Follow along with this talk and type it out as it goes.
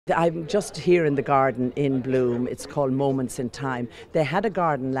I'm just here in the garden in bloom. It's called Moments in Time. They had a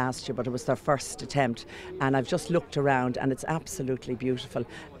garden last year, but it was their first attempt, and I've just looked around and it's absolutely beautiful.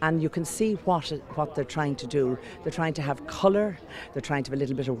 And you can see what they're trying to do. They're trying to have colour, they're trying to have a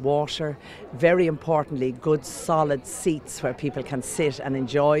little bit of water, very importantly good solid seats where people can sit and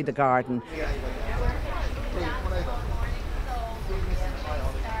enjoy the garden.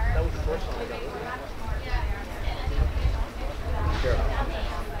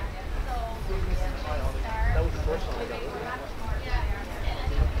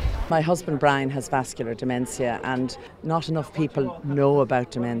 My husband Brian has vascular dementia, and not enough people know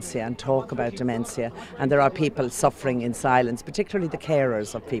about dementia and talk about dementia, and there are people suffering in silence, particularly the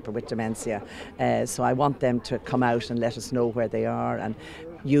carers of people with dementia. So I want them to come out and let us know where they are and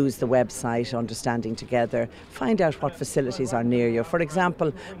use the website Understanding Together, find out what facilities are near you. For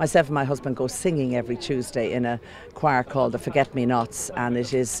example, myself and my husband go singing every Tuesday in a choir called the Forget-Me-Nots, and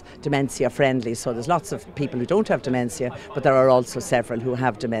it is dementia friendly, so there's lots of people who don't have dementia, but there are also several who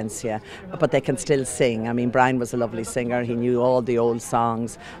have dementia, but they can still sing. I mean, Brian was a lovely singer, he knew all the old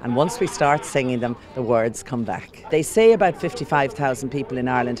songs, and once we start singing them, the words come back. They say about 55,000 people in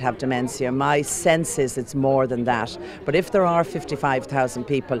Ireland have dementia. My sense is it's more than that, but if there are 55,000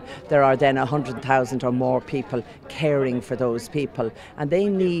 people, there are then 100,000 or more people caring for those people, and they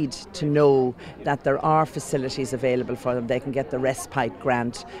need to know that there are facilities available for them. They can get the respite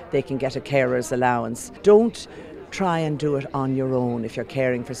grant, they can get a carer's allowance. Don't try and do it on your own if you're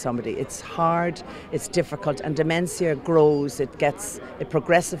caring for somebody. It's hard, it's difficult, and dementia grows, it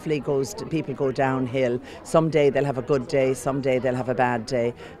progressively goes, people go downhill. Someday they'll have a good day, someday they'll have a bad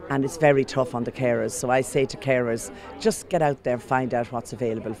day, and it's very tough on the carers. So I say to carers, just get out there, find out what's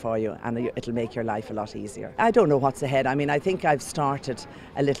available for you, and it'll make your life a lot easier. I don't know what's ahead. I mean, I think I've started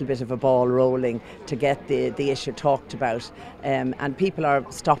a little bit of a ball rolling to get the issue talked about, and people are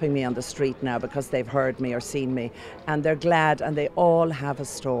stopping me on the street now because they've heard me or seen me, and they're glad, and they all have a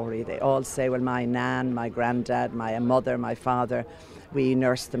story. They all say, well, my nan, my granddad, my mother, my father, we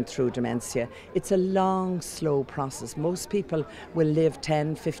nursed them through dementia. It's a long, slow process. Most people will live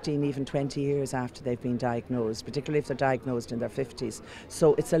 10, 15, even 20 years after they've been diagnosed, particularly if they're diagnosed in their 50s.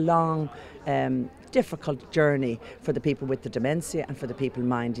 So it's a long, difficult journey for the people with the dementia and for the people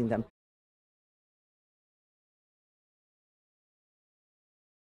minding them.